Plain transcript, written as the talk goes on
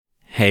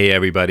Hey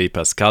everybody,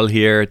 Pascal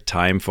here.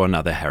 Time for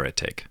another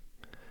heretic.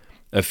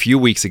 A few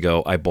weeks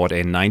ago, I bought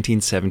a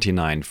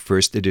 1979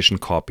 first edition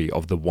copy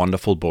of the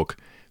wonderful book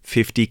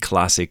 50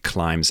 Classic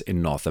Climbs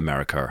in North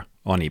America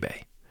on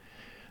eBay.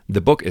 The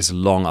book is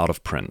long out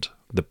of print.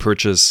 The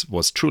purchase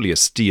was truly a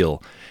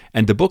steal,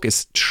 and the book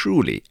is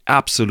truly,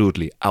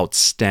 absolutely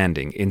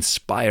outstanding,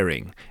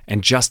 inspiring,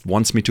 and just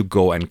wants me to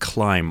go and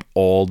climb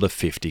all the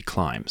 50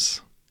 climbs.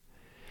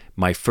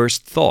 My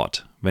first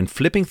thought when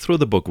flipping through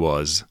the book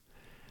was,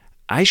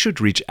 I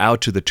should reach out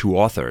to the two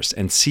authors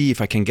and see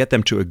if I can get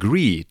them to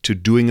agree to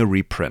doing a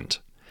reprint,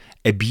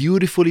 a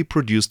beautifully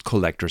produced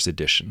collector's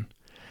edition.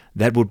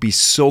 That would be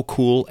so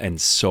cool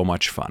and so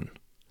much fun.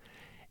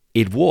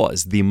 It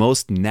was the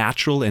most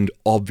natural and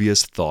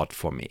obvious thought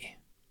for me.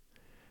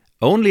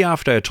 Only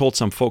after I told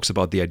some folks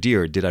about the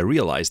idea did I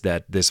realize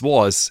that this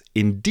was,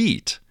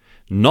 indeed,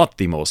 not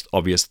the most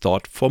obvious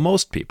thought for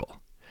most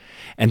people.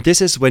 And this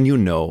is when you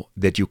know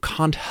that you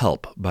can't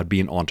help but be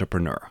an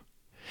entrepreneur.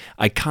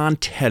 I can't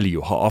tell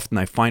you how often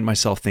I find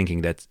myself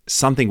thinking that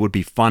something would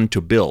be fun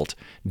to build,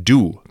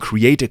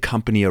 create a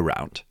company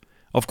around.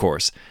 Of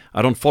course,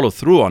 I don't follow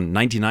through on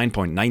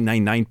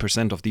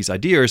 99.999% of these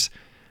ideas.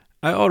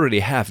 I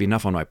already have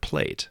enough on my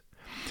plate.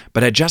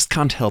 But I just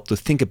can't help to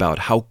think about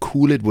how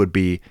cool it would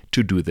be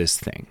to do this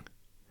thing.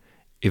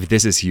 If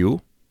this is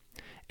you,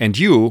 and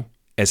you,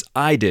 as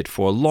I did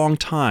for a long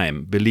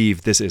time,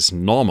 believe this is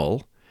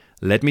normal,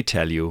 let me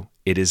tell you,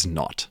 it is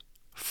not.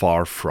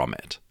 Far from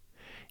it.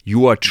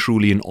 You are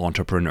truly an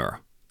entrepreneur.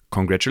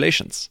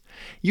 Congratulations.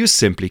 You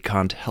simply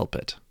can't help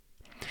it.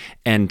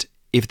 And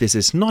if this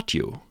is not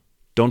you,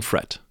 don't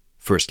fret.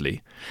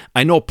 Firstly,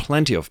 I know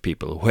plenty of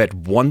people who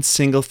had one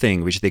single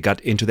thing which they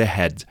got into their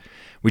head,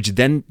 which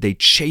then they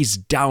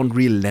chased down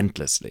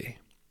relentlessly.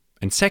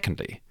 And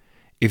secondly,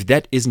 if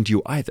that isn't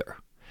you either,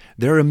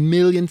 there are a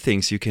million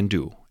things you can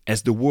do,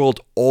 as the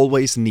world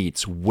always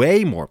needs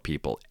way more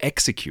people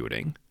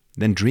executing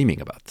than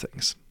dreaming about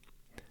things.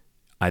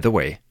 Either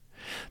way,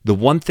 the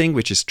one thing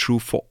which is true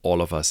for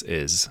all of us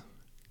is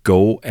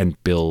go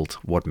and build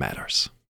what matters.